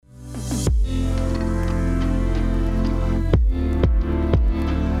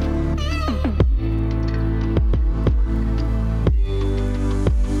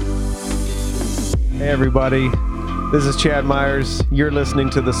everybody. This is Chad Myers. You're listening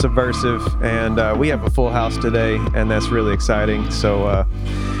to The Subversive, and we have a full house today, and that's really exciting. So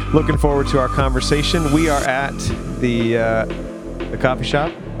looking forward to our conversation. We are at the coffee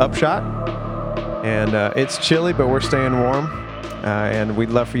shop, Upshot, and it's chilly, but we're staying warm. And we'd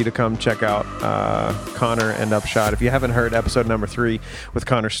love for you to come check out Connor and Upshot. If you haven't heard episode number 3 with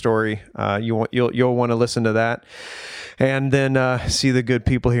Connor's story, you'll want to listen to that. And then see the good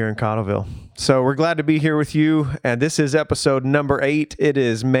people here in Cottleville. So we're glad to be here with you. And this is episode number 8. It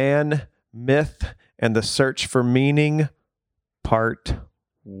is Man, Myth, and the Search for Meaning, part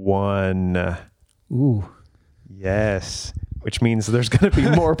 1. Ooh. Yes. Which means there's going to be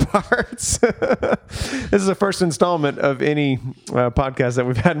more parts. This is the first installment of any podcast that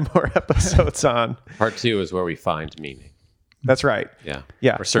we've had more episodes on. Part 2 is where we find meaning. That's right. Yeah.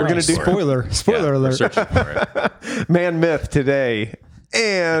 We're going to do Spoiler alert. We're searching for it. Man, Myth today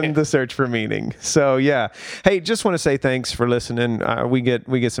and the search for meaning. So yeah. Hey, just want to say thanks for listening. We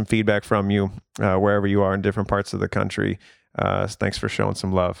get some feedback from you wherever you are in different parts of the country. Thanks for showing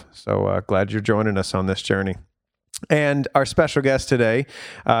some love. So glad you're joining us on this journey. And our special guest today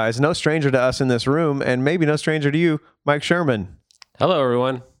is no stranger to us in this room, and maybe no stranger to you, Mike Sherman. Hello,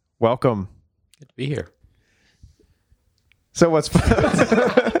 everyone. Welcome. Good to be here. So what's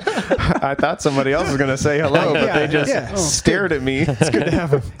I thought somebody else was going to say hello, but they just stared at me. It's good to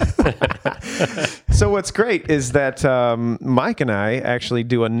have him. So what's great is that Mike and I actually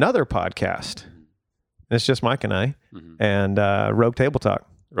do another podcast. It's just Mike and I and Rogue Table Talk.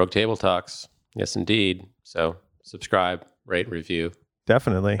 Rogue Table Talks. Yes, indeed. So subscribe, rate, review.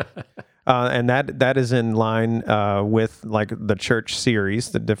 Definitely. And that is in line with like the church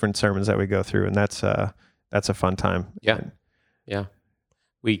series, the different sermons that we go through. And that's a fun time. Yeah.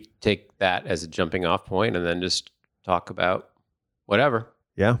 We take that as a jumping off point and then just talk about whatever.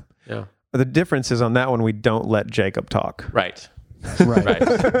 Yeah. The difference is on that one, we don't let Jacob talk. Right. Right.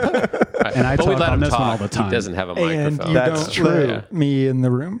 And I But we talk let on him this talk. one all the time. He doesn't have a And microphone. you That's don't true. let me in the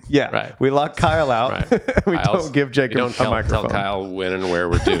room. Yeah. Right. We lock Kyle out. Right. We Kyle's- don't give Jacob You don't a tell microphone. Kyle when and where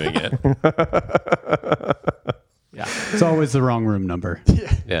we're doing it. Yeah. It's always the wrong room number.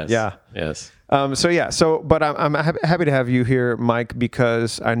 Yes. Yeah. Yes. But I'm happy to have you here, Mike,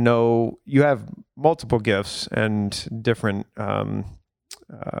 because I know you have multiple gifts and different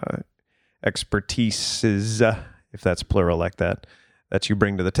expertises, if that's plural like that you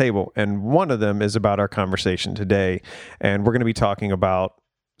bring to the table. And one of them is about our conversation today. And we're going to be talking about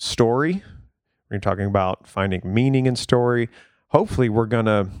story. We're going to be talking about finding meaning in story. Hopefully, we're going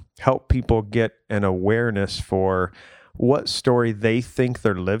to help people get an awareness for what story they think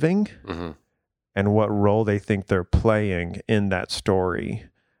they're living and what role they think they're playing in that story.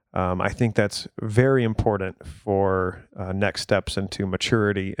 I think that's very important for next steps into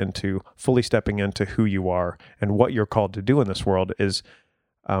maturity, into fully stepping into who you are and what you're called to do in this world is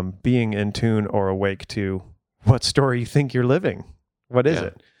being in tune or awake to what story you think you're living. What is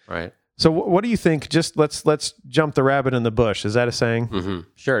it? Right. So what do you think? Just let's jump the rabbit in the bush. Is that a saying? Mm-hmm.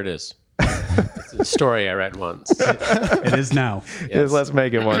 Sure it is. It's a story I read once. It is now. Yes. Let's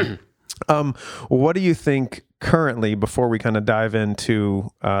make it one. What do you think currently, before we kind of dive into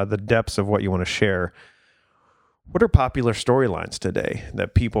the depths of what you want to share, what are popular storylines today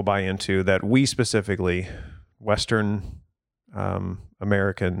that people buy into, that we specifically, Western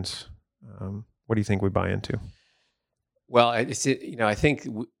Americans, what do you think we buy into? Well, I think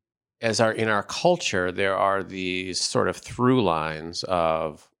in our culture, there are these sort of through lines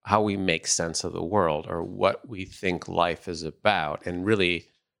of how we make sense of the world or what we think life is about. And really,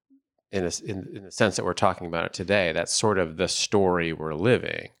 in the sense that we're talking about it today, that's sort of the story we're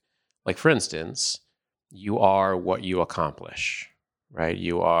living. Like, for instance, you are what you accomplish, right?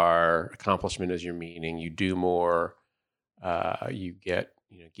 Accomplishment is your meaning. You do more, you get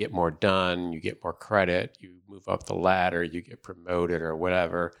more done, you get more credit, you move up the ladder, you get promoted or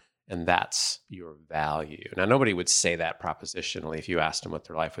whatever, and that's your value. Now, nobody would say that propositionally if you asked them what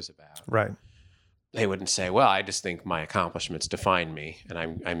their life was about. Right. They wouldn't say, well, I just think my accomplishments define me and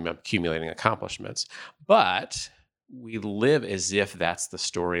I'm accumulating accomplishments. But we live as if that's the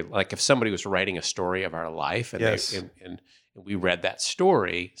story. Like if somebody was writing a story of our life and, and we read that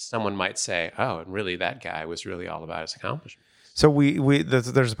story, someone might say, oh, and really that guy was really all about his accomplishments. So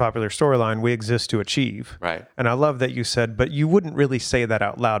there's a popular storyline, we exist to achieve. Right. And I love that you said, but you wouldn't really say that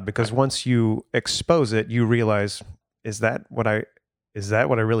out loud because once you expose it, you realize, is that what I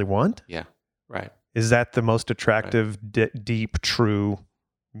really want? Yeah. Right. Is that the most attractive, deep, true,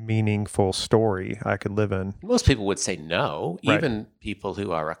 meaningful story I could live in? Most people would say no. Right. Even people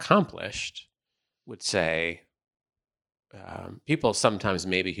who are accomplished would say, people sometimes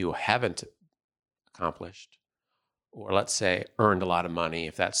maybe who haven't accomplished, or let's say earned a lot of money,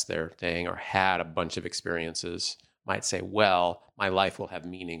 if that's their thing, or had a bunch of experiences, might say, well, my life will have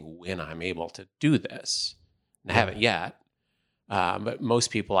meaning when I'm able to do this. And I haven't yet. But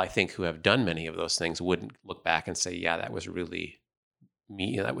most people, I think, who have done many of those things wouldn't look back and say, yeah, that was really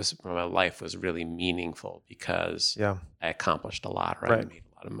me. That was, my life was really meaningful because I accomplished a lot, or I made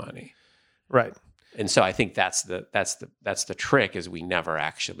a lot of money. Right. And so I think that's the trick, is we never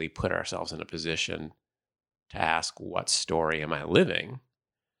actually put ourselves in a position to ask, what story am I living?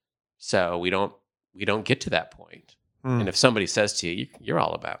 So we don't get to that point. And if somebody says to you, you're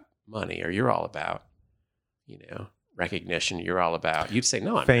all about money, or you're all about, recognition, you're all about, you'd say,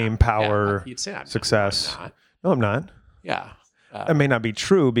 no, I'm fame, not. power, you'd say, success. I'm not. No, I'm not. Yeah. That may not be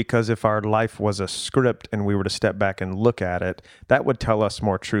true, because if our life was a script and we were to step back and look at it, that would tell us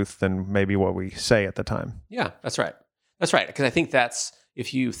more truth than maybe what we say at the time. Yeah, that's right. That's right. Because I think that's,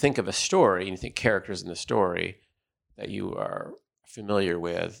 if you think of a story and you think characters in the story that you are familiar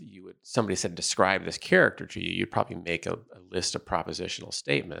with, somebody said, describe this character to you, you'd probably make a list of propositional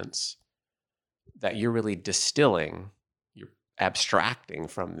statements that you're really distilling, you're abstracting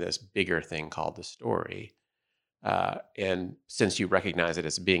from this bigger thing called the story. And since you recognize it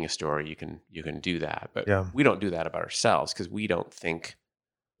as being a story, you can do that. But we don't do that about ourselves, because we don't think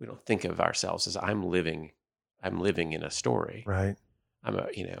of ourselves as I'm living in a story. Right.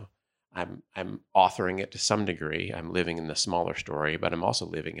 I'm authoring it to some degree. I'm living in the smaller story, but I'm also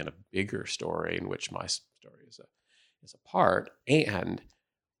living in a bigger story in which my story is a part.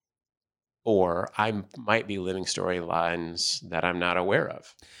 Or I might be living storylines that I'm not aware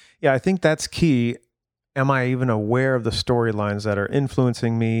of. Yeah, I think that's key. Am I even aware of the storylines that are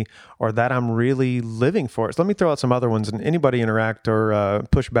influencing me, or that I'm really living for? So let me throw out some other ones, and anybody interact or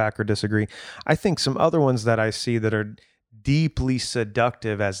push back or disagree. I think some other ones that I see that are deeply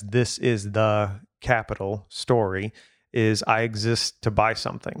seductive, as this is the capital story, is I exist to buy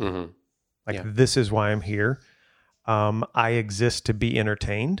something. Mm-hmm. This is why I'm here. I exist to be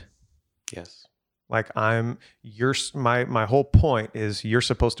entertained. Yes. My whole point is you're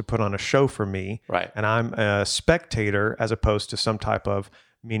supposed to put on a show for me. Right. And I'm a spectator as opposed to some type of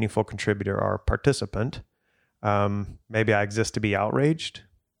meaningful contributor or participant. Maybe I exist to be outraged.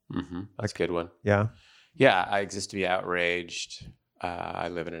 Mm-hmm. That's a good one. Yeah. Yeah. I exist to be outraged. I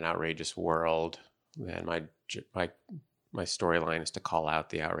live in an outrageous world, and my storyline is to call out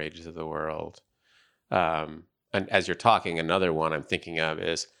the outrages of the world. And as you're talking, another one I'm thinking of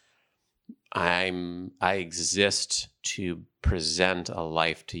is, I exist to present a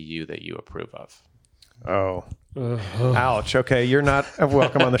life to you that you approve of. Oh, ouch. Okay, you're not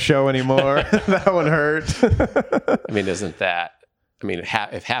welcome on the show anymore. That one hurt. I mean,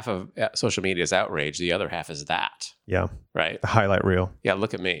 if half of social media is outrage, the other half is that. Yeah. Right. The highlight reel. Yeah.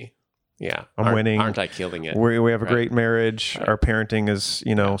 Look at me. Yeah. I'm winning. Aren't I killing it? We have a great marriage. Right. Our parenting is,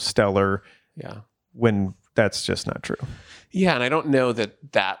 stellar. Yeah. When that's just not true. Yeah, and I don't know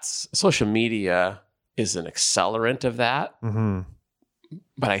that's social media is an accelerant of that. Mm-hmm.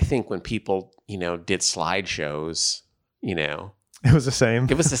 But I think when people, did slideshows, it was the same.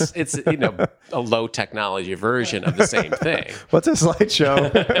 It's a low technology version of the same thing. What's a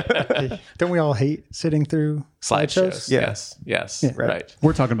slideshow? Don't we all hate sitting through slideshows? Yes. Yeah, right.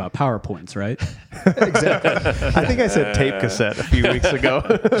 We're talking about PowerPoints, right? Exactly. I think I said tape cassette a few weeks ago.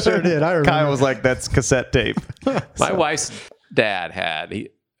 Sure did. I remember. Kyle was like, "That's cassette tape." My wife's dad had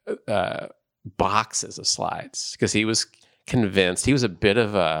boxes of slides, because he was convinced. He was an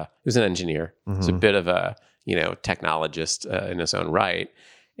engineer. Mm-hmm. He was a bit of a technologist in his own right.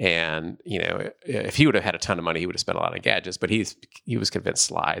 And, if he would have had a ton of money, he would have spent a lot on gadgets, but he was convinced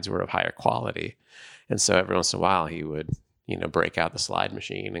slides were of higher quality. And so every once in a while he would, break out the slide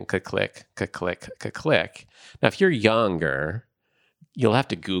machine and click. Now, if you're younger, you'll have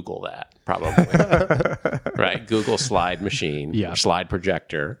to Google that probably, right? Google slide machine, or slide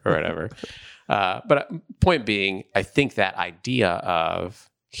projector or whatever. But point being, I think that idea of,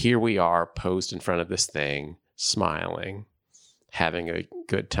 here we are posed in front of this thing, smiling, having a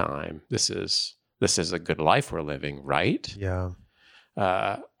good time. This is a good life we're living, right? Yeah.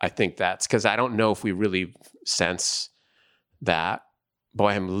 I think that's because I don't know if we really sense that. Boy,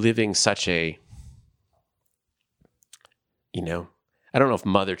 I'm living such a, I don't know if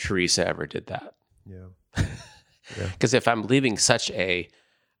Mother Teresa ever did that. Yeah. Because if I'm living such a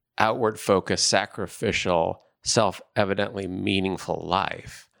outward focused, sacrificial, self-evidently meaningful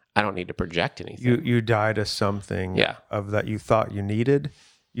life, I don't need to project anything. You die to something of that you thought you needed.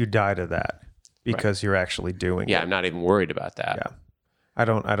 You die to that because you're actually doing it. Yeah, I'm not even worried about that. Yeah. I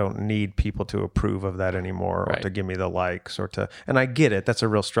don't need people to approve of that anymore, or Right. to give me the likes, or to, and I get it. That's a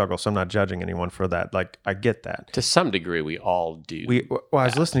real struggle. So I'm not judging anyone for that. Like, I get that. To some degree, we all do. I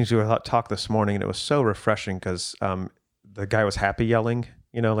was listening to a talk this morning, and it was so refreshing because the guy was happy yelling.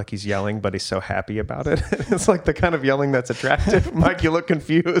 Like he's yelling, but he's so happy about it. It's like the kind of yelling that's attractive. Mike, you look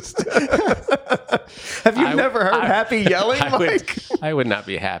confused. Have you never heard happy yelling, Mike? I would not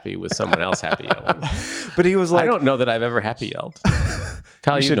be happy with someone else happy yelling. But he was like, I don't know that I've ever happy yelled.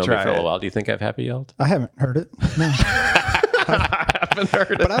 Kyle, You you should know me try for a it. while. Do you think I've happy yelled? I haven't heard it. No. I haven't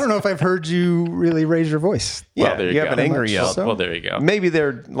heard it. But I don't know if I've heard you really raise your voice. Yeah, Well, there you you have go. an angry Much yell. so. Well, there you go. Maybe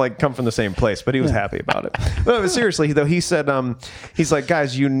they're like come from the same place, but he was happy about it. No, but seriously though, he said, he's like,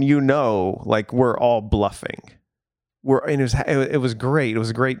 guys, you know, like we're all bluffing. And it was great. It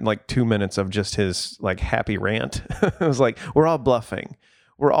was great, like 2 minutes of just his like happy rant. It was like, we're all bluffing.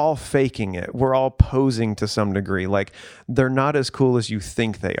 We're all faking it. We're all posing to some degree. Like they're not as cool as you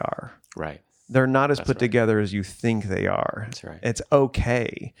think they are. Right. They're not as put right. together as you think they are. That's right. It's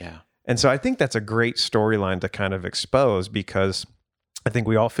okay. Yeah. And so I think that's a great storyline to kind of expose, because I think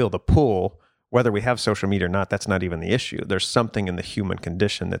we all feel the pull, whether we have social media or not. That's not even the issue. There's something in the human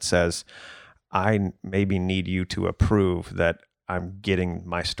condition that says, I maybe need you to approve that I'm getting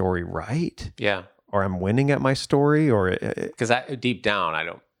my story right, Yeah. or I'm winning at my story, or Because deep down,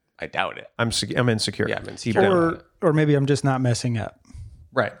 I doubt it. I'm insecure. Yeah, I'm Deep insecure. down. Or maybe I'm just not messing up.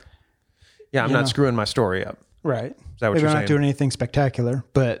 Right. Yeah, I'm You not know. screwing my story up. Right. Is that what Maybe you're I'm saying? not doing anything spectacular,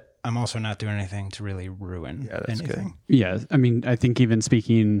 but I'm also not doing anything to really ruin Yeah, that's good. anything. Yeah, I mean, I think even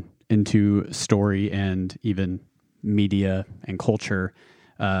speaking into story and even media and culture,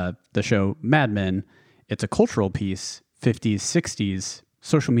 the show Mad Men, it's a cultural piece. 50s, 60s,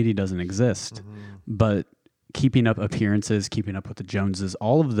 social media doesn't exist, but keeping up appearances, keeping up with the Joneses,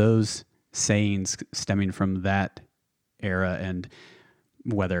 all of those sayings stemming from that era, and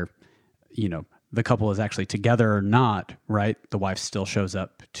whether, the couple is actually together or not, right? The wife still shows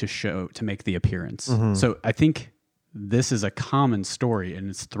up to make the appearance. So I think this is a common story, and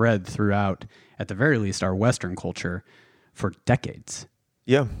it's thread throughout, at the very least, our Western culture for decades.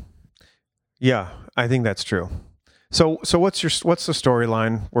 Yeah. Yeah, I think that's true. So what's the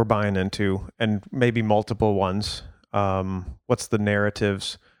storyline we're buying into, and maybe multiple ones? What's the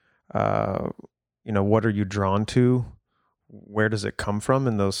narratives? What are you drawn to? Where does it come from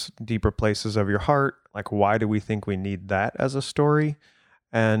in those deeper places of your heart? Like, why do we think we need that as a story?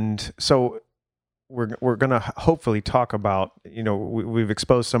 And so we're going to hopefully talk about, we've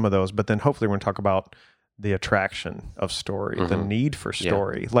exposed some of those, but then hopefully we're going to talk about the attraction of story, the need for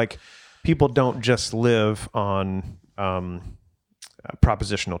story. Like, people don't just live on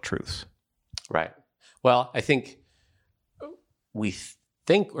propositional truths. Right. Well, I think we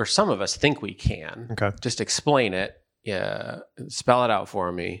think, or some of us think we can. Okay. Just explain it. Yeah, spell it out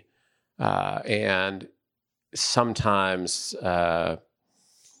for me. And sometimes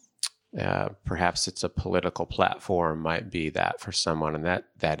perhaps it's a political platform might be that for someone, and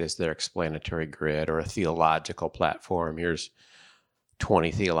that is their explanatory grid, or a theological platform. Here's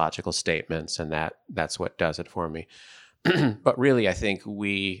 20 theological statements, and that's what does it for me. But really, I think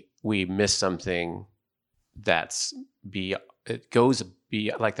we miss something it goes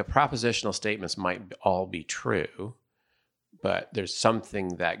like the propositional statements might all be true, but there's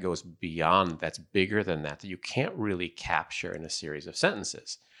something that goes beyond, that's bigger than that you can't really capture in a series of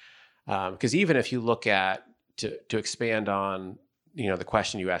sentences. Because even if you look at, to expand on, the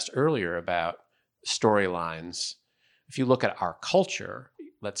question you asked earlier about storylines, if you look at our culture,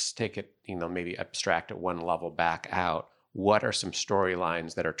 let's take it, maybe abstract it one level back out. What are some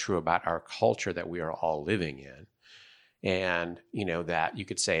storylines that are true about our culture that we are all living in? And, that you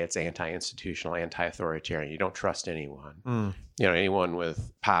could say it's anti-institutional, anti-authoritarian. You don't trust anyone. Anyone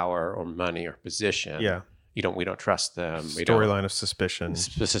with power or money or position. Yeah. We don't trust them. Storyline of suspicion.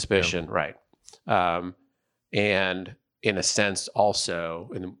 Suspicion, right. And in a sense also,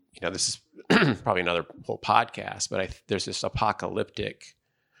 and this is probably another whole podcast, but there's this apocalyptic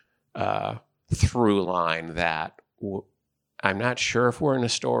through line that I'm not sure if we're in a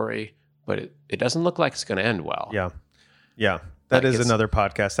story, but it doesn't look like it's going to end well. Yeah. Yeah. That Like is another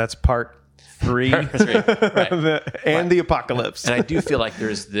podcast. That's part 3. Part 3, right. And the apocalypse. And I do feel like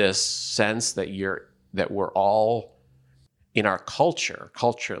there's this sense that we're all in our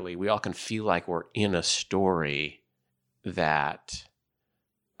culturally, we all can feel like we're in a story that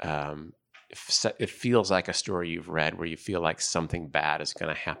it feels like a story you've read where you feel like something bad is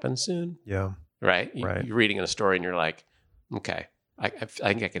going to happen soon. Yeah. Right? Right. You're reading a story and you're like, okay, I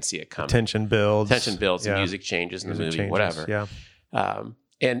think I can see it coming. Tension builds. The music changes in the movie, whatever. Yeah.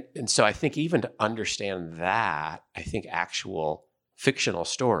 And so I think even to understand that, I think actual fictional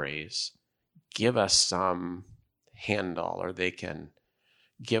stories give us some handle, or they can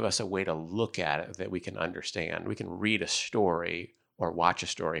give us a way to look at it that we can understand. We can read a story or watch a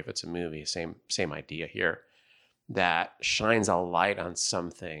story if it's a movie, same idea here, that shines a light on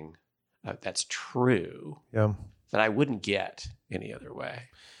something that's true Yeah. that I wouldn't get any other way.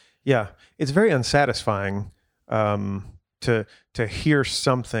 Yeah. It's very unsatisfying to hear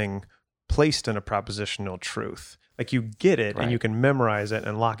something placed in a propositional truth. Like you get it and you can memorize it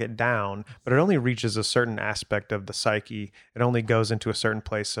and lock it down, but it only reaches a certain aspect of the psyche. It only goes into a certain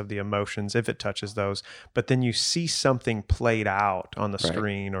place of the emotions if it touches those. But then you see something played out on the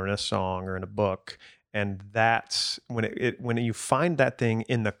screen or in a song or in a book. And that's when you find that thing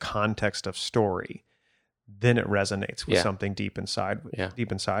in the context of story, then it resonates with something deep inside of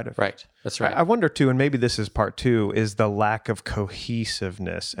it. Right. That's right. I wonder too, and maybe this is part two, is the lack of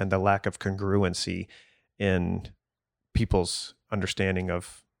cohesiveness and the lack of congruency in people's understanding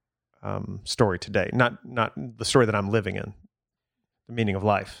of story today. Not the story that I'm living in, the meaning of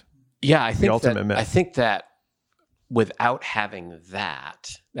life. Yeah, I think the ultimate myth. I think that without having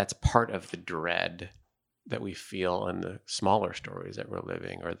that, that's part of the dread that we feel in the smaller stories that we're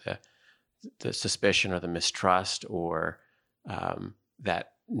living, or the suspicion or the mistrust, or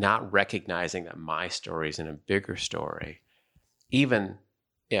that not recognizing that my story is in a bigger story. Even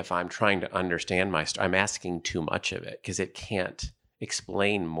if I'm trying to understand my story, I'm asking too much of it because it can't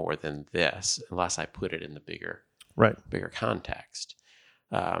explain more than this unless I put it in the bigger context.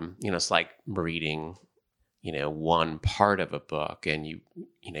 It's like reading, one part of a book, and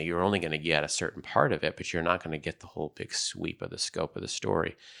you're only going to get a certain part of it, but you're not going to get the whole big sweep of the scope of the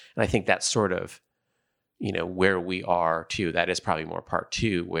story. And I think that's sort of, where we are too. That is probably more part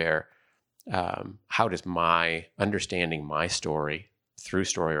two, where how does my understanding my story, through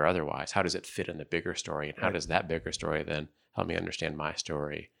story or otherwise, how does it fit in the bigger story? And how does that bigger story then help me understand my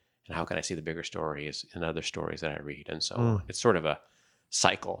story? And how can I see the bigger stories in other stories that I read? And so on. It's sort of a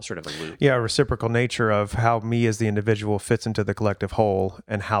cycle, sort of a loop. Yeah, a reciprocal nature of how me as the individual fits into the collective whole,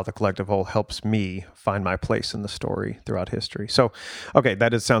 and how the collective whole helps me find my place in the story throughout history. So, okay,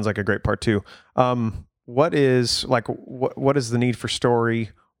 sounds like a great part two. What is the need for story?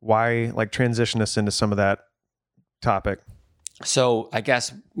 Why, transition us into some of that topic? So I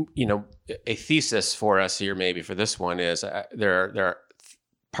guess, a thesis for us here, maybe for this one, is there are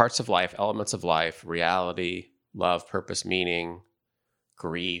parts of life, elements of life, reality, love, purpose, meaning,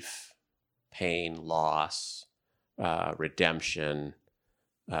 grief, pain, loss, redemption,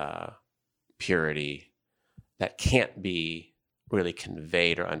 purity, that can't be really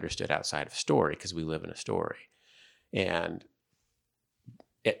conveyed or understood outside of story, because we live in a story. And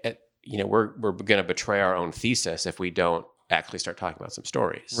we're going to betray our own thesis if we don't actually start talking about some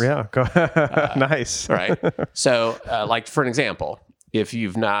stories. Yeah. Nice. Right. So, for an example, if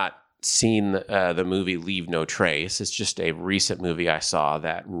you've not seen the movie Leave No Trace, it's just a recent movie I saw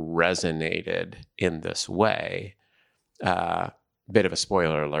that resonated in this way. Bit of a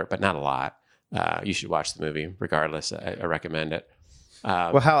spoiler alert, but not a lot. You should watch the movie regardless. I recommend it.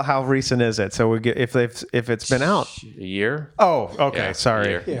 Well, how recent is it? So we get if it's been out a year. Oh, okay. Yeah,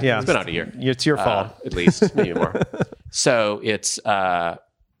 Sorry. Yeah, it's been out a year. It's your fault, at least, maybe more. So it's a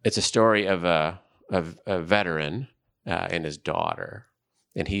story of a veteran and his daughter,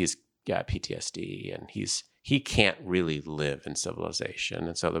 and he's got PTSD, and he can't really live in civilization.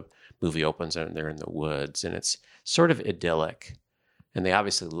 And so the movie opens and they're in the woods, and it's sort of idyllic, and they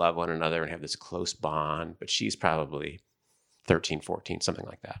obviously love one another and have this close bond. But she's probably 13, 14, something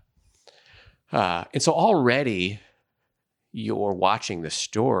like that. And so already you're watching the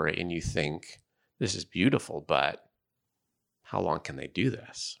story and you think, this is beautiful, but how long can they do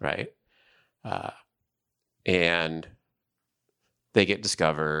this, right? And they get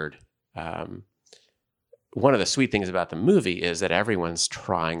discovered. One of the sweet things about the movie is that everyone's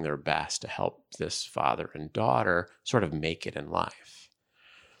trying their best to help this father and daughter sort of make it in life.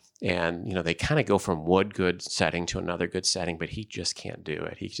 And, they kind of go from one good setting to another good setting, but he just can't do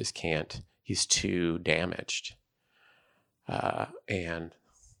it. He just can't. He's too damaged. And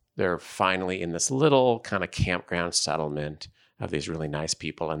they're finally in this little kind of campground settlement of these really nice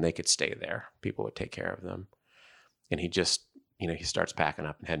people, and they could stay there. People would take care of them. And he just, he starts packing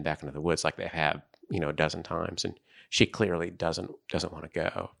up and heading back into the woods like they have, a dozen times. And she clearly doesn't want to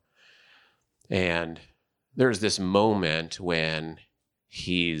go. And there's this moment when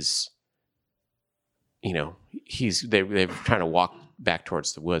they're trying to walk back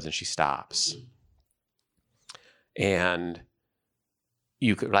towards the woods, and she stops. And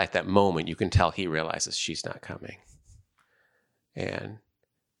at that moment, you can tell he realizes she's not coming, and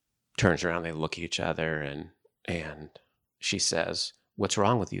turns around. They look at each other, and she says, "What's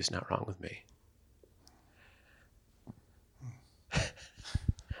wrong with you is not wrong with me."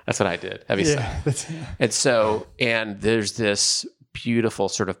 That's what I did. Have you seen? And there's this beautiful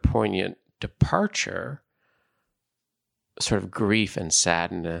sort of poignant departure, sort of grief and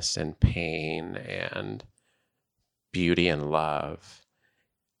sadness and pain and beauty and love,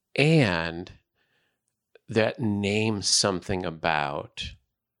 and that names something about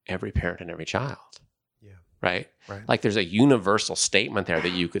every parent and every child. Yeah. Right? Right. Like there's a universal statement there that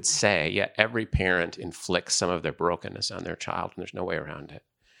you could say, yeah, every parent inflicts some of their brokenness on their child, and there's no way around it.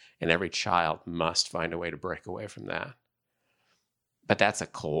 And every child must find a way to break away from that. But that's a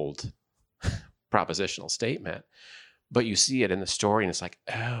cold propositional statement. But you see it in the story, and it's like,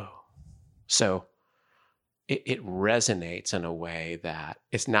 oh. So it resonates in a way that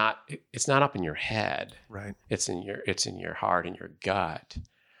it's not up in your head. Right. It's in your heart and your gut.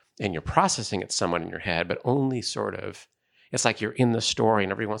 And you're processing it somewhat in your head, but only sort of, it's like you're in the story,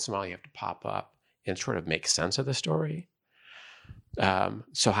 and every once in a while you have to pop up and sort of make sense of the story.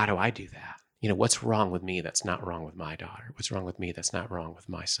 So how do I do that? What's wrong with me that's not wrong with my daughter? What's wrong with me that's not wrong with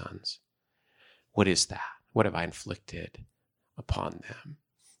my sons? What is that? What have I inflicted upon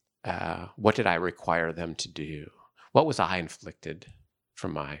them? What did I require them to do? What was I inflicted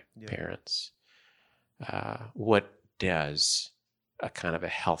from my parents? What does a kind of a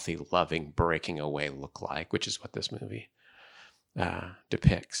healthy, loving breaking away look like, which is what this movie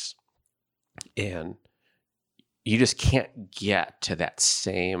depicts. And you just can't get to that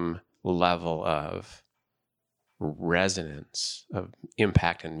same level of resonance, of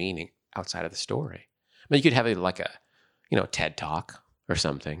impact and meaning outside of the story. I mean, you could have a TED Talk or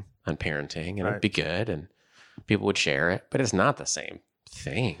something on parenting, and it'd be good, and people would share it, but it's not the same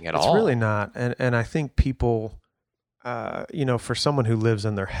thing at all. It's really not. And I think people, for someone who lives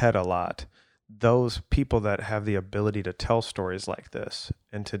in their head a lot, those people that have the ability to tell stories like this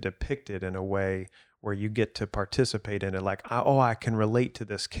and to depict it in a way where you get to participate in it, like, oh, I can relate to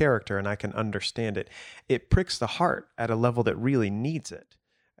this character and I can understand it. It pricks the heart at a level that really needs it.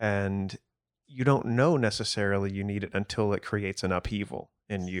 And you don't know necessarily you need it until it creates an upheaval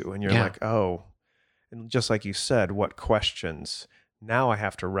in you. And you're like, oh, and just like you said, what questions? Now I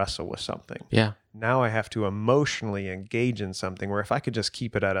have to wrestle with something. Yeah. Now I have to emotionally engage in something where if I could just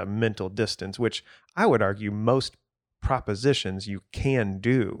keep it at a mental distance, which I would argue most propositions you can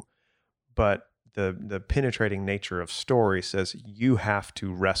do, but the penetrating nature of story says you have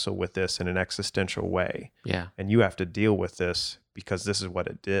to wrestle with this in an existential way. Yeah. And you have to deal with this because this is what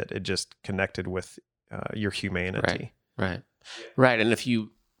it did. It just connected with your humanity. Right. And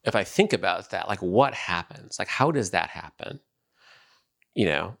if I think about that, like what happens? Like how does that happen?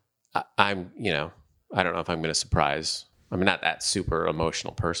 I don't know if I'm going to surprise. I'm not that super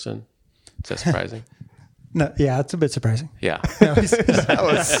emotional person. Is that surprising? No, yeah, it's a bit surprising. Yeah. That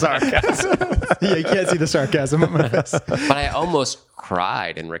was sarcasm. Yeah, you can't see the sarcasm on my face. But I almost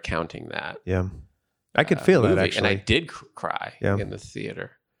cried in recounting that. Yeah. I could feel that movie, actually. and I did cry Yeah. in the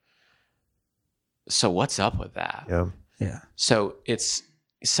theater. So what's up with that? Yeah. So it's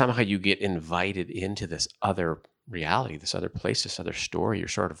somehow you get invited into this other reality, this other place, this other story. You're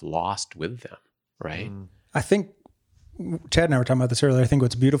sort of lost with them, right? I think Chad and I were talking about this earlier. I think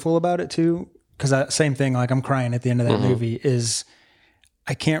what's beautiful about it too, because same thing, like I'm crying at the end of that movie, is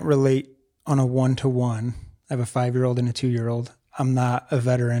I can't relate on a one-to-one. I have a 5-year-old and a 2-year-old. I'm not a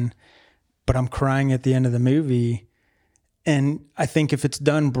veteran, but I'm crying at the end of the movie. And I think if it's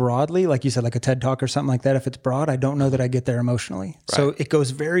done broadly, like you said, like a TED Talk or something like that, if it's broad, I don't know that I get there emotionally. Right. So it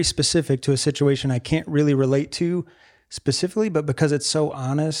goes very specific to a situation I can't really relate to specifically, but because it's so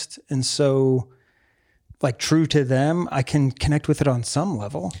honest and so like true to them, I can connect with it on some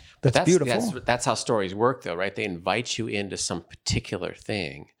level. That's beautiful. That's how stories work though, right? They invite you into some particular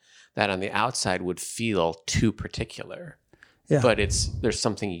thing that on the outside would feel too particular. Yeah. But there's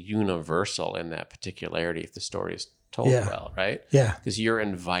something universal in that particularity if the story is told well, right? Yeah. Because you're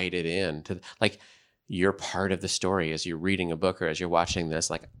invited in to, like, you're part of the story as you're reading a book or as you're watching this.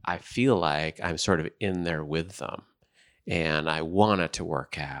 Like, I feel like I'm sort of in there with them and I want it to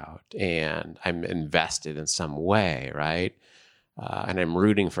work out and I'm invested in some way, right? And I'm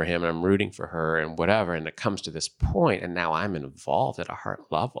rooting for him and I'm rooting for her and whatever. And it comes to this point and now I'm involved at a heart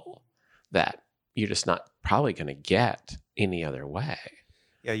level that you're just not probably going to get any other way.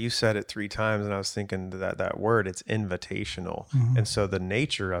 Yeah, you said it 3 times, and I was thinking that word, it's invitational. Mm-hmm. And so the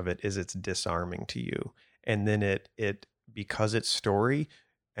nature of it is it's disarming to you. And then it because it's story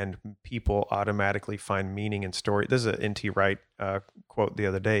and people automatically find meaning in story. This is an N.T. Wright quote the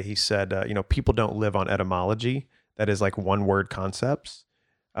other day. He said, people don't live on etymology. That is like one word concepts.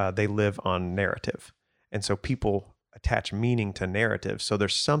 They live on narrative. And so people attach meaning to narrative. So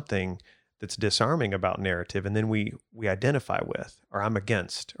there's something that's disarming about narrative, and then we identify with, or I'm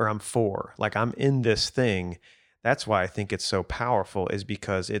against, or I'm for, like I'm in this thing. That's why I think it's so powerful, is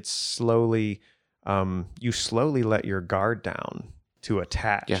because it's slowly, you slowly let your guard down to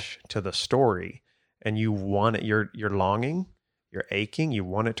attach to the story, and you want it. You're longing, you're aching, you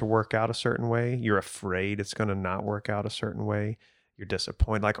want it to work out a certain way. You're afraid it's going to not work out a certain way. You're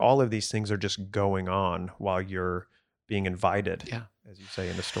disappointed. Like all of these things are just going on while you're being invited, as you say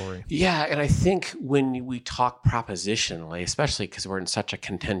in the story. Yeah, and I think when we talk propositionally, especially because we're in such a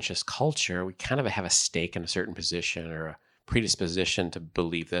contentious culture, we kind of have a stake in a certain position or a predisposition to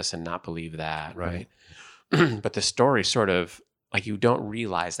believe this and not believe that, right? But the story sort of, like, you don't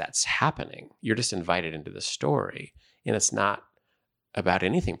realize that's happening. You're just invited into the story, and it's not about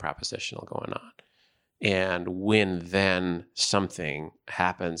anything propositional going on. And when then something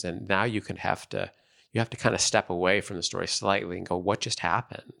happens, and now you have to kind of step away from the story slightly and go, what just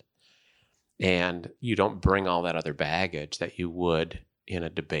happened? And you don't bring all that other baggage that you would in a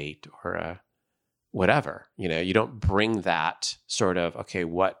debate or a whatever. You don't bring that sort of, okay,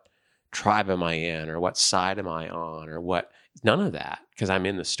 what tribe am I in, or what side am I on, or what, none of that, because I'm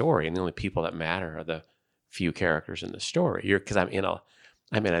in the story, and the only people that matter are the few characters in the story. Because I'm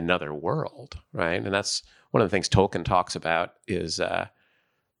in another world, right? And that's one of the things Tolkien talks about is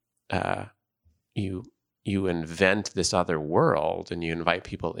you invent this other world and you invite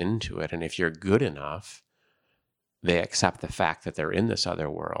people into it. And if you're good enough, they accept the fact that they're in this other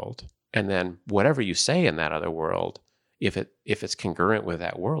world. And then whatever you say in that other world, if it's congruent with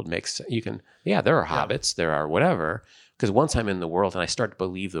that world, there are hobbits, there are whatever. Because once I'm in the world and I start to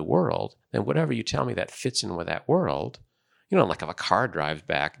believe the world, then whatever you tell me that fits in with that world, like if a car drives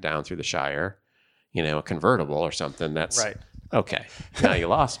back down through the Shire, a convertible or something, that's right. Okay, now you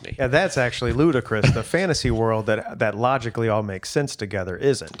lost me. Yeah, that's actually ludicrous. The fantasy world that logically all makes sense together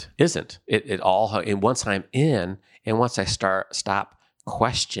isn't. It all, and once I'm in, and once I stop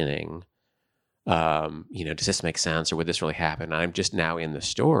questioning, does this make sense, or would this really happen? I'm just now in the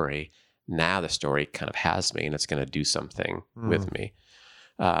story. Now the story kind of has me, and it's going to do something with me.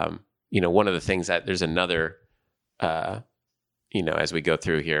 One of the things that there's another, as we go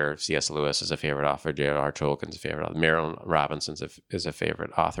through here, C.S. Lewis is a favorite author, J.R.R. Tolkien's a favorite author, Marilyn Robinson is a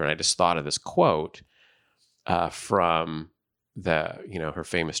favorite author. And I just thought of this quote from her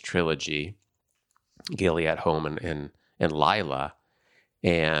famous trilogy, Gilead Home and Lila.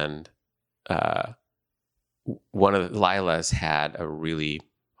 And one of Lila's had a really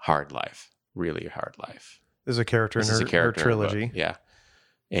hard life. There's a character in her trilogy. Yeah.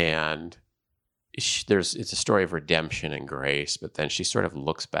 And it's a story of redemption and grace, but then she sort of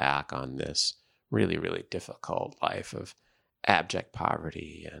looks back on this really, really difficult life of abject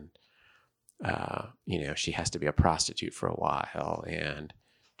poverty, and she has to be a prostitute for a while, and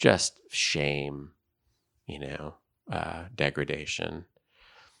just shame, degradation,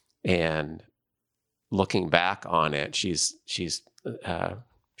 and looking back on it, she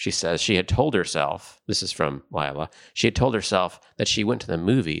says she had told herself, this is from Lila, she had told herself that she went to the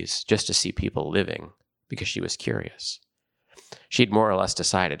movies just to see people living because she was curious. She'd more or less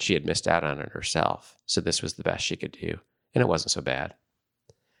decided she had missed out on it herself, so this was the best she could do, and it wasn't so bad.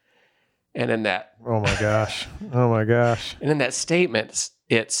 And in that... Oh my gosh. And in that statement,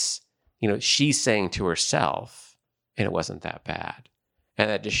 it's, she's saying to herself, and it wasn't that bad. And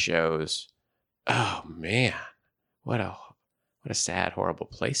that just shows, oh man, what a sad, horrible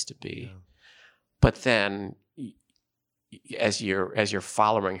place to be. Yeah. But then as you're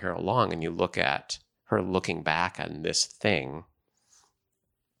following her along and you look at her looking back on this thing,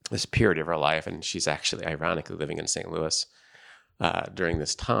 this period of her life, and she's actually ironically living in St. Louis during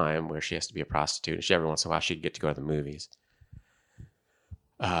this time where she has to be a prostitute, and every once in a while she'd get to go to the movies.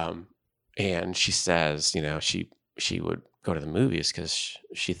 And she says, she would go to the movies because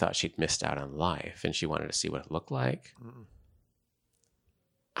she thought she'd missed out on life and she wanted to see what it looked like. Mm-hmm.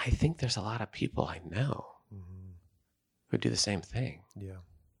 I think there's a lot of people I know who do the same thing. Yeah.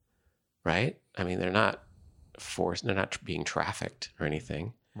 Right? I mean, they're not forced, they're not being trafficked or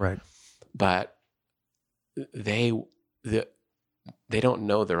anything. Right. But they don't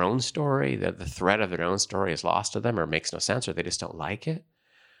know their own story, that the thread of their own story is lost to them or makes no sense, or they just don't like it.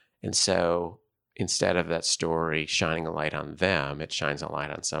 And so instead of that story shining a light on them, it shines a light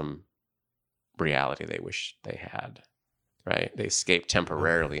on some reality they wish they had. Right? They escape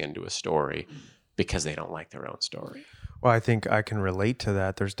temporarily into a story because they don't like their own story. Well, I think I can relate to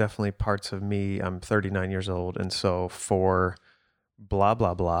that. There's definitely parts of me, I'm 39 years old, and so for blah,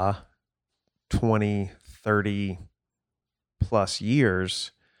 blah, blah, 20, 30 plus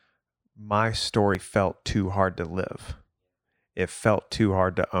years, my story felt too hard to live. It felt too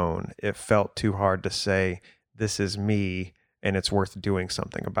hard to own. It felt too hard to say, this is me and it's worth doing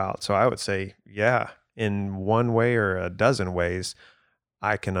something about. So I would say, yeah, in one way or a dozen ways,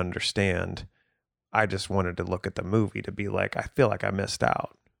 I can understand. I just wanted to look at the movie to be like, I feel like I missed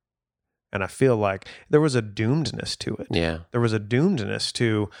out. And I feel like there was a doomedness to it. Yeah. There was a doomedness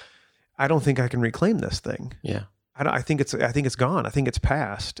to, I don't think I can reclaim this thing. Yeah. I think it's gone. I think it's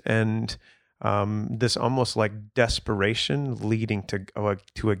past. And this almost like desperation leading to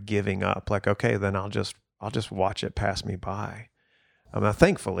a giving up. Like, okay, then I'll just watch it pass me by. Now,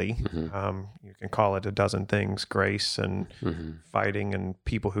 thankfully, you can call it a dozen things: grace and fighting, and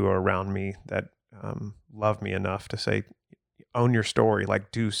people who are around me that love me enough to say, own your story,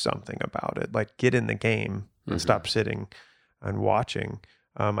 like do something about it, like get in the game and stop sitting and watching.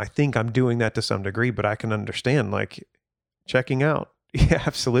 I think I'm doing that to some degree, but I can understand like checking out. Yeah,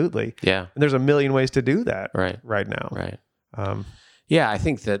 absolutely. Yeah. And there's a million ways to do that right now. Right. Yeah, I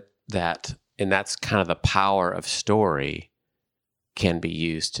think that, and that's kind of the power of story, can be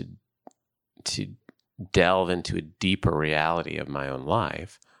used to delve into a deeper reality of my own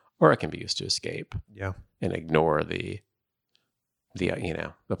life, or it can be used to escape. Yeah. And ignore the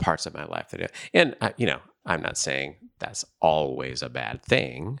parts of my life that, and I'm not saying that's always a bad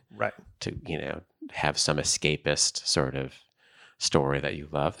thing, right? To have some escapist sort of story that you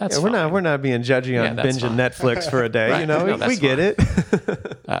love. That's we're not being judgy on binging Netflix for a day. Right. No, we get it.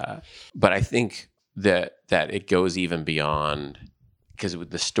 But I think that it goes even beyond, because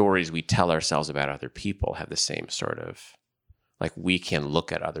with the stories we tell ourselves about other people have the same sort of, like, we can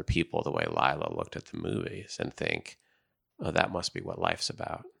look at other people the way Lila looked at the movies and think, oh, that must be what life's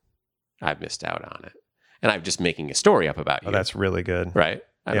about. I've missed out on it. And I'm just making a story up about you. Oh, that's really good. Right?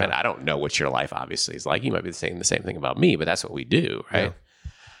 I mean, I don't know what your life obviously is like. You might be saying the same thing about me, but that's what we do, right?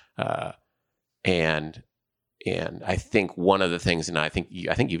 Yeah. And I think one of the things, and I think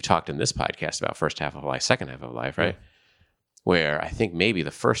you've talked in this podcast about first half of life, second half of life, right? Yeah. Where I think maybe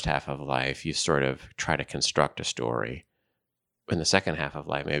the first half of life, you sort of try to construct a story. In the second half of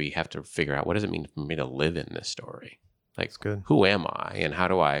life, maybe you have to figure out, what does it mean for me to live in this story? Like, who am I, and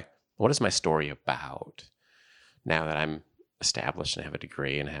what is my story about? Now that I'm established and have a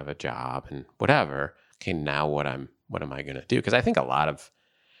degree and have a job and whatever, okay, now what am I going to do? Because I think a lot of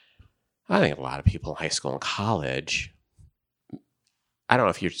people in high school and college, I don't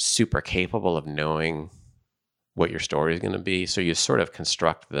know if you're super capable of knowing what your story is going to be. So you sort of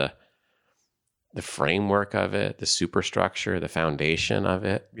construct the framework of it, the superstructure, the foundation of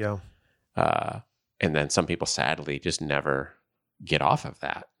it. Yeah. And then some people sadly just never get off of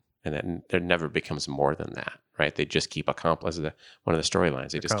that. And then there never becomes more than that, right? They just keep accomplishing one of the storylines.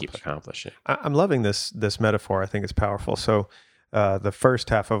 They just keep accomplishing. I'm loving this metaphor. I think it's powerful. So the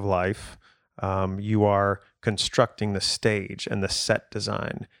first half of life, you are constructing the stage and the set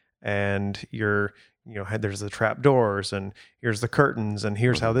design, and there's the trap doors, and here's the curtains, and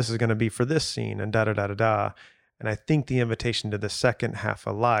here's how this is going to be for this scene, and da-da-da-da-da. And I think the invitation to the second half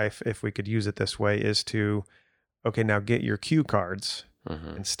of life, if we could use it this way, is to, okay, now get your cue cards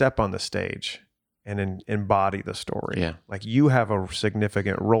and step on the stage and embody the story. Yeah. Like, you have a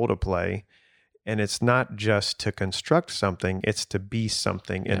significant role to play, and it's not just to construct something, it's to be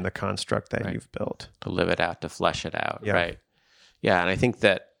something in the construct that you've built. To live it out, to flesh it out, right? Yeah, and I think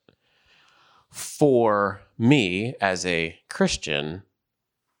that for me as a Christian,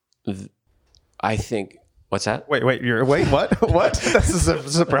 I think, what's that? Wait, what? What? That's a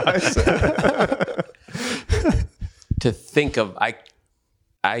surprise. To think of,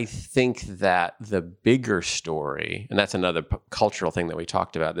 I think that the bigger story, and that's another cultural thing that we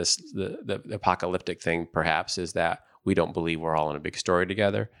talked about, the apocalyptic thing perhaps, is that we don't believe we're all in a big story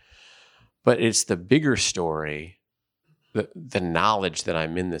together. But it's the bigger story, the knowledge that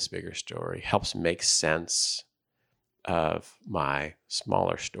I'm in this bigger story helps make sense of my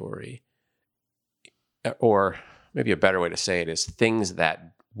smaller story. Or maybe a better way to say it is, things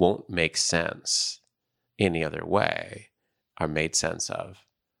that won't make sense any other way are made sense of.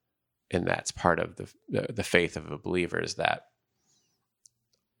 And that's part of the faith of a believer, is that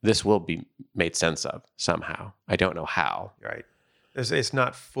this will be made sense of somehow. I don't know how. Right. It's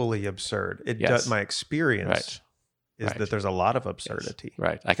not fully absurd. It does. My experience is that there's a lot of absurdity. Yes.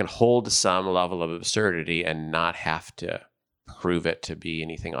 Right. I can hold some level of absurdity and not have to prove it to be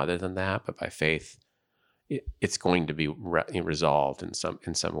anything other than that. But by faith, it's going to be resolved in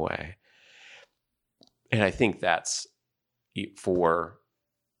some way. And I think that's for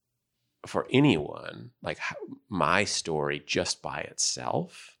anyone, like, my story just by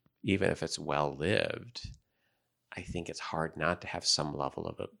itself, even if it's well lived, I think it's hard not to have some level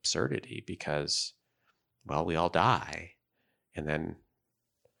of absurdity because, well, we all die. And then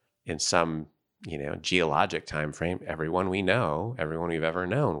in some, geologic time frame, everyone we know, everyone we've ever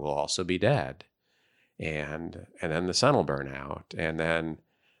known will also be dead. And then the sun will burn out, and then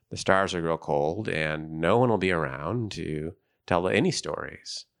the stars will grow cold, and no one will be around to tell any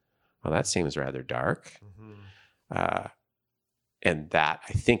stories. Well, that seems rather dark. Mm-hmm. And that,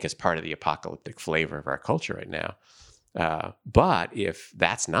 I think, is part of the apocalyptic flavor of our culture right now. But if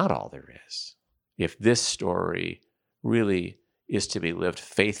that's not all there is, if this story really is to be lived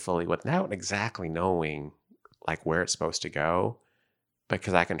faithfully without exactly knowing like where it's supposed to go,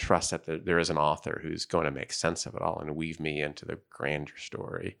 because I can trust that there is an author who's going to make sense of it all and weave me into the grander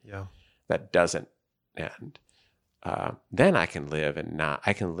story that doesn't end. Then I can live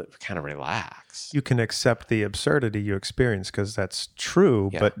kind of relax. You can accept the absurdity you experience because that's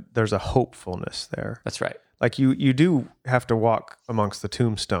true, but there's a hopefulness there. That's right. Like you do have to walk amongst the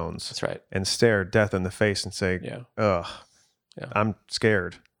tombstones. That's right. And stare death in the face and say, ugh, I'm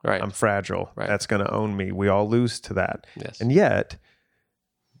scared. Right. I'm fragile. Right. That's going to own me. We all lose to that. Yes. And yet,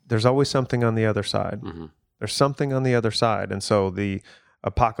 there's always something on the other side. Mm-hmm. There's something on the other side. And so the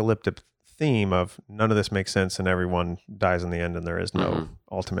apocalyptic theme of none of this makes sense and everyone dies in the end and there is no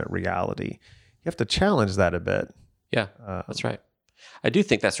ultimate reality. You have to challenge that a bit. Yeah, that's right. I do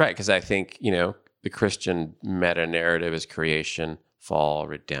think that's right because I think, the Christian meta-narrative is creation, fall,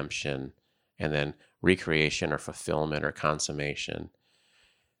 redemption, and then recreation or fulfillment or consummation.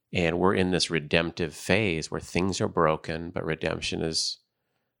 And we're in this redemptive phase where things are broken, but redemption is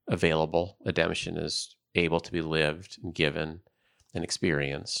available. Redemption is able to be lived and given and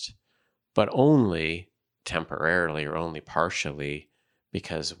experienced, but only temporarily or only partially,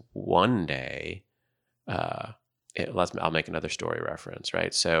 because one day, I'll make another story reference,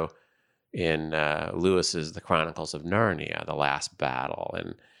 right? So in Lewis's The Chronicles of Narnia, the last battle,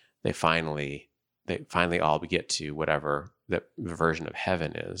 and they finally all get to whatever the version of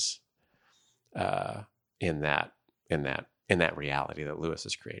heaven is in that reality that Lewis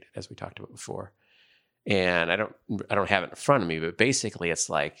has created, as we talked about before. And I don't have it in front of me, but basically it's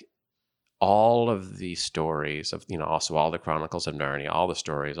like all of the stories of, also all the Chronicles of Narnia, all the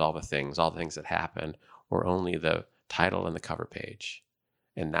stories, all the things that happened were only the title and the cover page.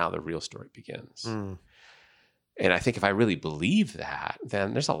 And now the real story begins. And I think if I really believe that,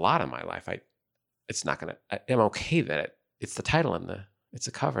 then there's a lot in my life. I'm okay that it's the title and it's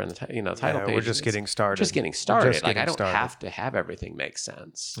the cover and the title page. We're just getting started. Just getting started. I don't have to have everything make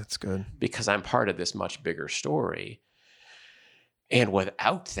sense. That's good. Because I'm part of this much bigger story. And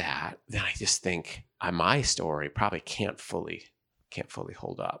without that, then I just think my story probably can't fully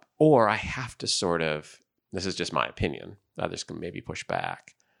hold up. Or I have to sort of, this is just my opinion, others can maybe push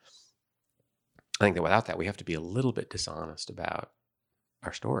back. I think that without that, we have to be a little bit dishonest about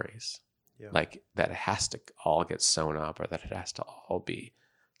our stories. Yeah. Like that it has to all get sewn up or that it has to all be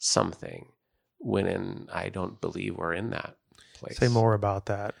something when I don't believe we're in that place. Say more about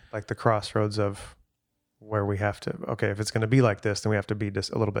that, like the crossroads of where we have to, okay, if it's going to be like this, then we have to be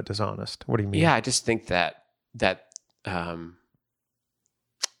a little bit dishonest. What do you mean? Yeah, I just think that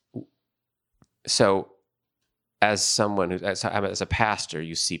so as someone as a pastor,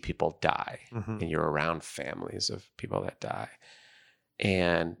 you see people die and you're around families of people that die.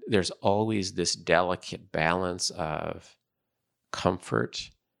 And there's always this delicate balance of comfort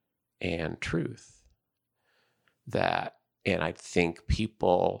and truth and I think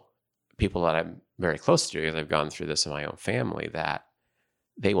people that I'm very close to, because I've gone through this in my own family, that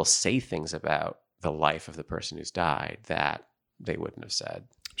they will say things about the life of the person who's died that they wouldn't have said.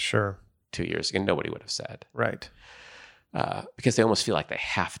 Sure. 2 years ago, nobody would have said. Right. Because they almost feel like they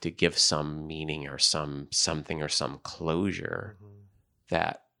have to give some meaning or something or some closure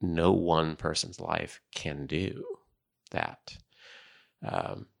that no one person's life can do that.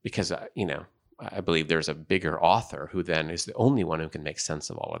 Because, I believe there's a bigger author who then is the only one who can make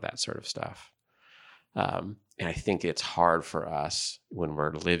sense of all of that sort of stuff. And I think it's hard for us when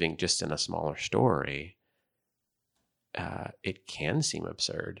we're living just in a smaller story. It can seem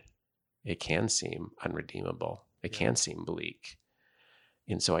absurd. It can seem unredeemable. It can seem bleak.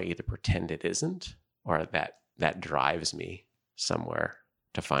 And so I either pretend it isn't, or that drives me somewhere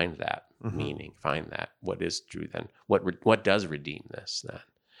to find that meaning, find that what is true then. What does redeem this then?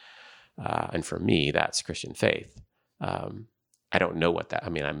 And for me, that's Christian faith. I don't know what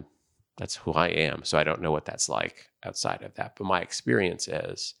that's who I am. So I don't know what that's like outside of that. But my experience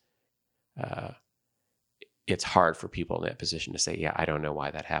is, it's hard for people in that position to say, yeah, I don't know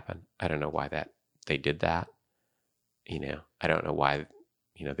why that happened. I don't know why they did that. I don't know why,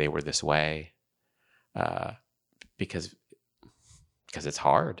 they were this way. because it's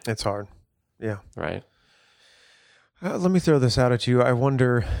hard, It's hard. Yeah. right? Let me throw this out at you. I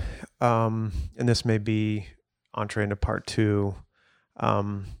wonder, and this may be entree into part 2.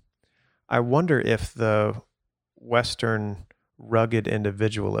 I wonder if the Western rugged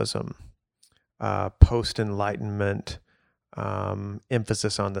individualism, post-Enlightenment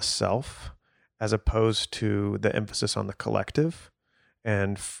emphasis on the self, as opposed to the emphasis on the collective,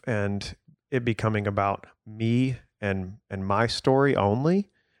 and it becoming about me and my story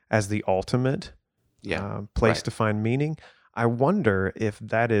only as the ultimate place right. to find meaning. I wonder if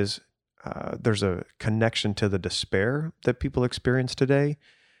that is there's a connection to the despair that people experience today,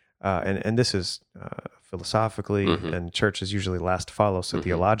 and this is philosophically, and churches usually last to follow. So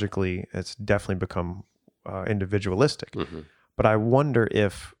theologically, it's definitely become individualistic. But I wonder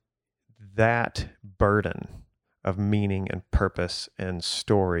if that burden of meaning and purpose and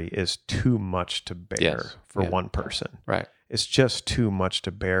story is too much to bear for one person. Right. It's just too much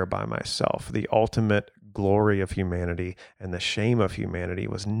to bear by myself. The ultimate glory of humanity and the shame of humanity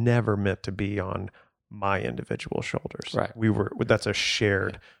was never meant to be on my individual shoulders. Right. That's a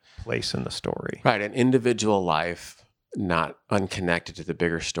shared place in the story. Right. An individual life, not unconnected to the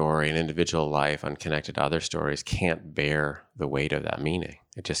bigger story, an individual life unconnected to other stories can't bear the weight of that meaning.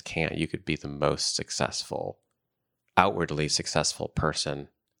 It just can't. You could be the most successful, outwardly successful person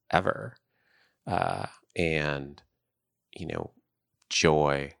ever. And,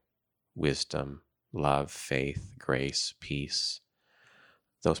 joy, wisdom, love, faith, grace, peace,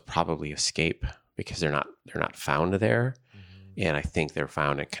 those probably escape because they're not found there. And I think they're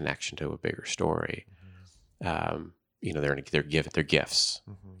found in connection to a bigger story. They're gifts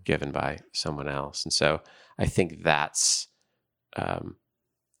given by someone else. And so I think that's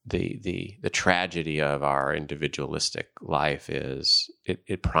the tragedy of our individualistic life is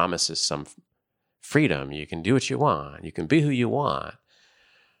it promises some freedom. You can do what you want. You can be who you want.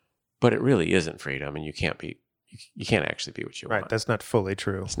 But it really isn't freedom, and you can't actually be what you want. Right. That's not fully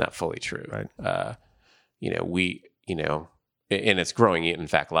true. It's not fully true. Right. And it's growing, in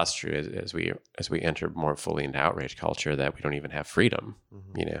fact, less true as we enter more fully into outrage culture, that we don't even have freedom,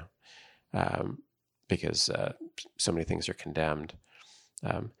 because so many things are condemned.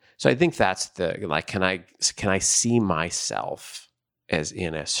 So I think that's can I see myself as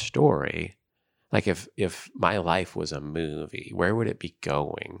in a story? Like if my life was a movie, where would it be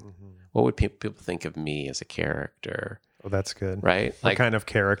going? What would people think of me as a character? Oh, that's good. Right? What kind of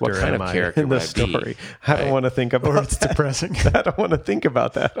character am I in would the I story? be? I don't want to think about Or it's depressing. I don't want to think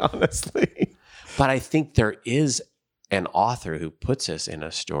about that, honestly. But I think there is an author who puts us in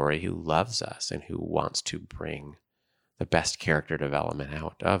a story, who loves us and who wants to bring the best character development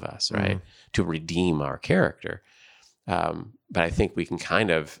out of us, right? To redeem our character. But I think we can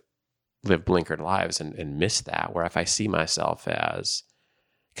kind of live blinkered lives and miss that, where if I see myself as,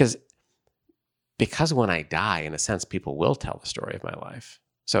 because when I die, in a sense, people will tell the story of my life.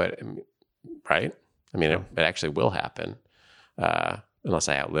 So, right? I mean, it actually will happen, unless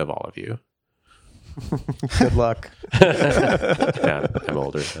I outlive all of you. Good luck. Yeah, I'm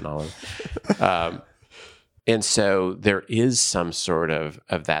older than all of them. And so there is some sort of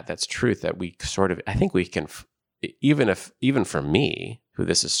that's truth that we sort of, I think we can, even for me, who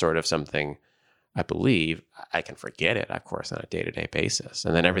this is sort of something I believe, I can forget it, of course, on a day-to-day basis.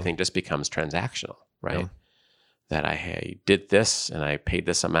 And then everything just becomes transactional, right? Yeah. That I did this and I paid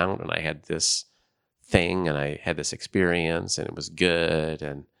this amount and I had this thing and I had this experience and it was good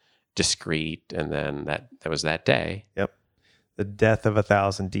and discreet. And then that was that day. Yep. The death of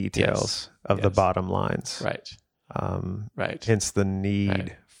 1,000 details of the bottom lines. Right. Right. Hence the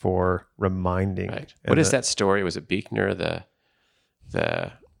need for reminding. Right. What is that story? Was it Buechner, the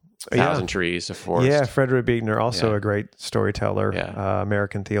Thousand Trees of Forest? Yeah, Frederick Buechner, also a great storyteller, Yeah.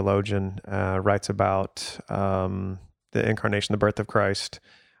 American theologian, writes about the incarnation, the birth of Christ,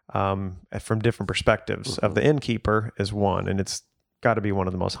 from different perspectives. Of the innkeeper is one, and it's got to be one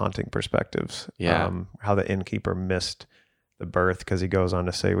of the most haunting perspectives. Yeah. How the innkeeper missed the birth, because he goes on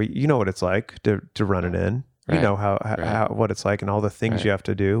to say, well, you know what it's like to run it in. You know how what it's like and all the things you have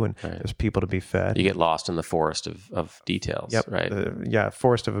to do, and there's people to be fed. You get lost in the forest of details. Yep. Right.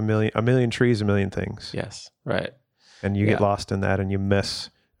 Forest of a million trees, a million things. Yes. Right. And you get lost in that, and you miss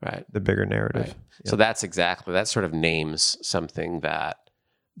Right. the bigger narrative. Right. So that sort of names something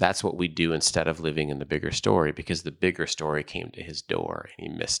that's what we do instead of living in the bigger story, because the bigger story came to his door and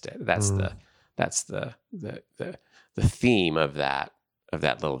he missed it. That's the theme of that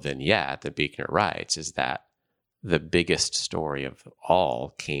little vignette that Buechner writes, is that the biggest story of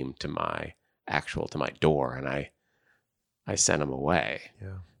all came to my door, and I sent him away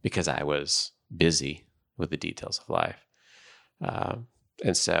because I was busy with the details of life.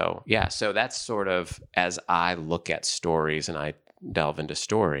 And so, so that's sort of, as I look at stories and I delve into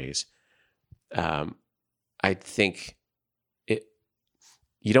stories, I think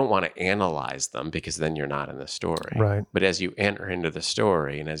you don't want to analyze them because then you're not in the story. Right. But as you enter into the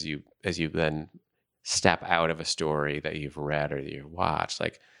story and as you then step out of a story that you've read or that you've watched,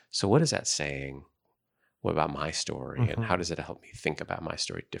 like, so what is that saying? What about my story? And how does it help me think about my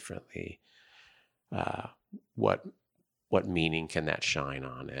story differently? What meaning can that shine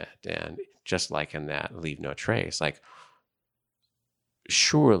on it? And just like in that Leave No Trace, like,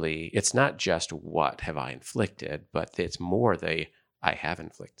 surely it's not just what have I inflicted, but it's more I have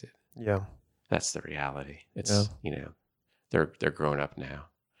inflicted. Yeah. That's the reality. It's, they're grown up now.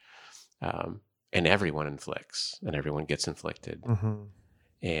 And everyone inflicts and everyone gets inflicted.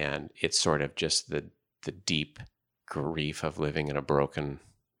 And it's sort of just the deep grief of living in a broken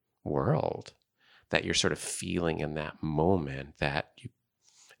world that you're sort of feeling in that moment, that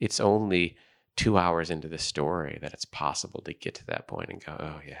it's only 2 hours into the story that it's possible to get to that point and go,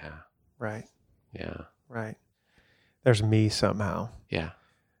 oh yeah. Right. Yeah. Right. There's me somehow. Yeah.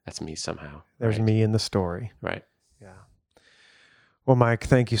 That's me somehow. There's me in the story. Right. Yeah. Well, Mike,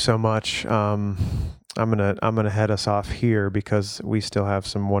 thank you so much. I'm gonna head us off here because we still have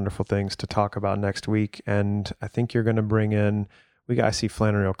some wonderful things to talk about next week, and I think you're gonna bring in. I see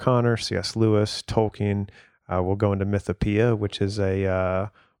Flannery O'Connor, C.S. Lewis, Tolkien. We'll go into Mythopoeia, which is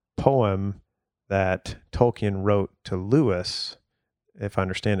a poem that Tolkien wrote to Lewis, if I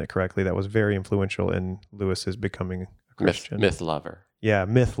understand it correctly. That was very influential in Lewis's becoming a Christian. Myth lover. Yeah,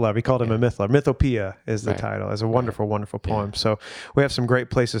 myth lover. He called him a myth lover. Mythopoeia is the title. It's a wonderful, wonderful poem. So we have some great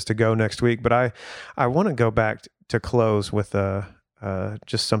places to go next week. But I want to go back to close with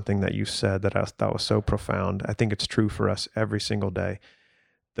just something that you said that I thought was so profound. I think it's true for us every single day.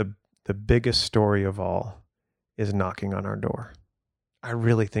 The biggest story of all is knocking on our door. I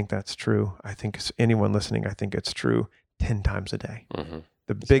really think that's true. I think anyone listening, I think it's true 10 times a day.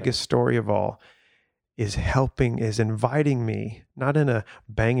 The biggest story of all is inviting me, not in a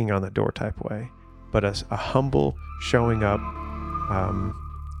banging on the door type way, but as a humble showing up,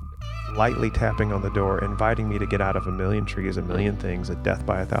 lightly tapping on the door, inviting me to get out of a million trees, a million things, a death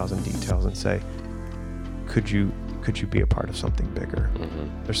by 1,000 details, and say, could you be a part of something bigger?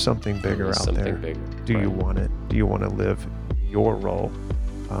 There's something bigger out there. Do you want it? Do you want to live your role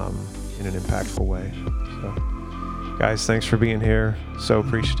in an impactful way? So, guys, thanks for being here. So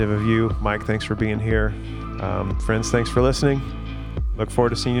appreciative of you. Mike, thanks for being here. Friends, thanks for listening. Look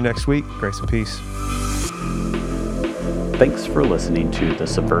forward to seeing you next week. Grace and peace. Thanks for listening to The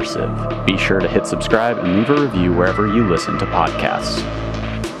Subversive. Be sure to hit subscribe and leave a review wherever you listen to podcasts.